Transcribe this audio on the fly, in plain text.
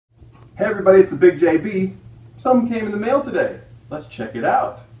Hey everybody, it's TheBigJB. Something came in the mail today. Let's check it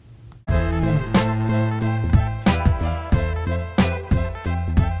out.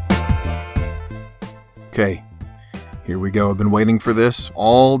 Okay, here we go. I've been waiting for this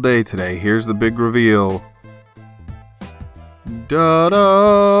all day today. Here's the big reveal. Da-da!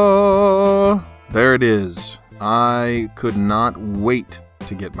 There it is. I could not wait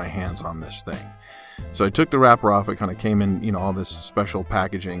to get my hands on this thing. So I took the wrapper off. It kind of came in, you know, all this special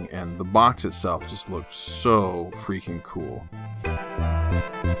packaging, and the box itself just looked so freaking cool.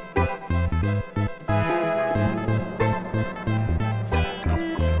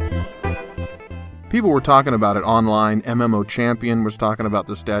 People were talking about it online. MMO Champion was talking about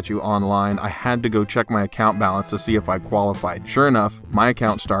the statue online. I had to go check my account balance to see if I qualified. Sure enough, my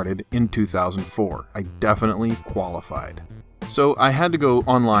account started in 2004. I definitely qualified. So I had to go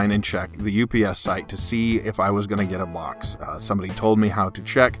online and check the UPS site to see if I was going to get a box. Somebody told me how to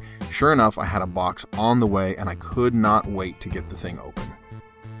check. Sure enough, I had a box on the way, and I could not wait to get the thing open.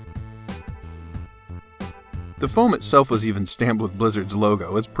 The foam itself was even stamped with Blizzard's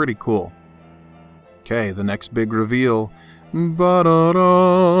logo. It's pretty cool. Okay, the next big reveal.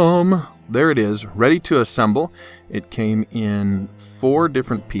 Ba-da-dum. There it is, ready to assemble. It came in 4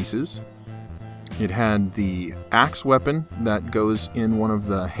 different pieces. It had the axe weapon that goes in one of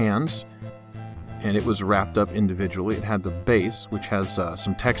the hands, and it was wrapped up individually. It had the base, which has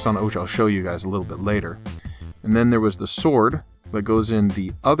some text on it, which I'll show you guys a little bit later. And then there was the sword that goes in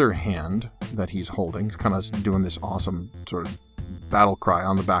the other hand that he's holding. He's kind of doing this awesome sort of battle cry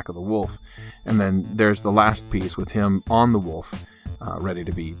on the back of the wolf. And then there's the last piece with him on the wolf, ready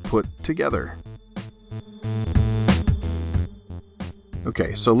to be put together.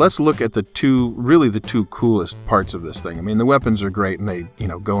 Okay, so let's look at the two coolest parts of this thing. I mean, the weapons are great and they, you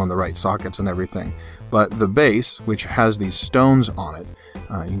know, go in the right sockets and everything. But the base, which has these stones on it,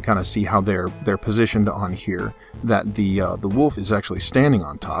 you can kind of see how they're positioned on here. That the wolf is actually standing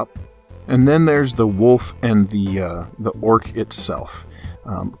on top. And then there's the wolf and the orc itself.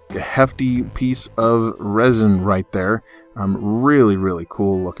 A hefty piece of resin right there. Really, really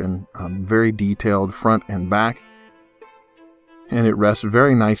cool looking. Very detailed front and back. And it rests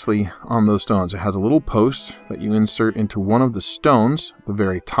very nicely on those stones. It has a little post that you insert into one of the stones at the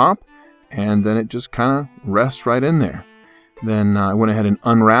very top, and then it just kind of rests right in there. Then I went ahead and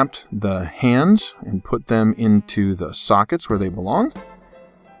unwrapped the hands and put them into the sockets where they belong.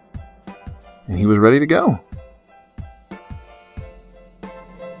 And he was ready to go.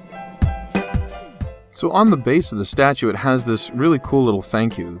 So on the base of the statue, it has this really cool little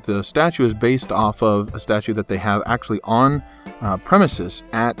thank you. The statue is based off of a statue that they have actually on premises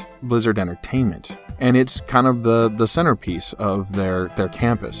at Blizzard Entertainment. And it's kind of the centerpiece of their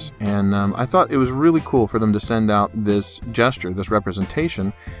campus. And I thought it was really cool for them to send out this gesture, this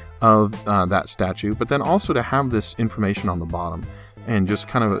representation of that statue, but then also to have this information on the bottom and just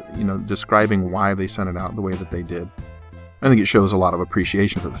kind of, you know, describing why they sent it out the way that they did. I think it shows a lot of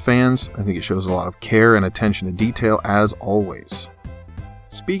appreciation for the fans. I think it shows a lot of care and attention to detail, as always.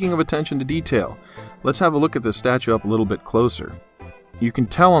 Speaking of attention to detail, let's have a look at this statue up a little bit closer. You can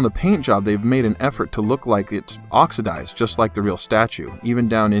tell on the paint job they've made an effort to look like it's oxidized, just like the real statue, even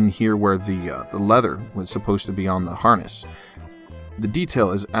down in here where the leather was supposed to be on the harness. The detail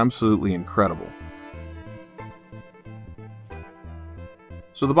is absolutely incredible.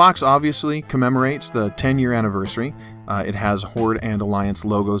 So the box obviously commemorates the 10-year anniversary. It has Horde and Alliance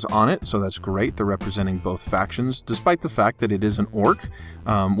logos on it, so that's great. They're representing both factions, despite the fact that it is an orc,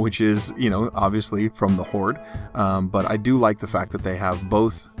 which is, you know, obviously from the Horde. But I do like the fact that they have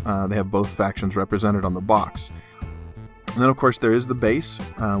both factions represented on the box. And then, of course, there is the base,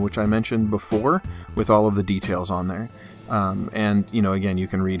 which I mentioned before, with all of the details on there. And, you know, again, you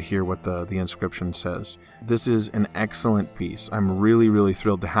can read here what the inscription says. This is an excellent piece. I'm really, really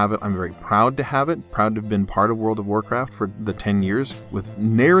thrilled to have it. I'm very proud to have it. Proud to have been part of World of Warcraft for the 10 years with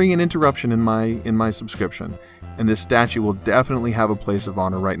nary an interruption in my subscription. And this statue will definitely have a place of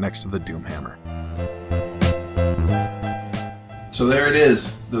honor right next to the Doomhammer. So there it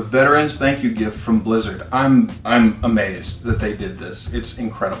is, the Veterans Thank You gift from Blizzard. I'm amazed that they did this. It's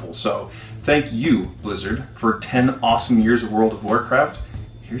incredible. So thank you, Blizzard, for 10 awesome years of World of Warcraft.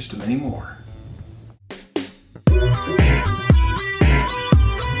 Here's to many more.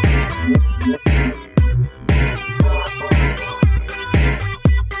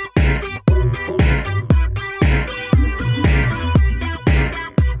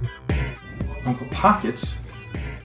 Uncle Pockets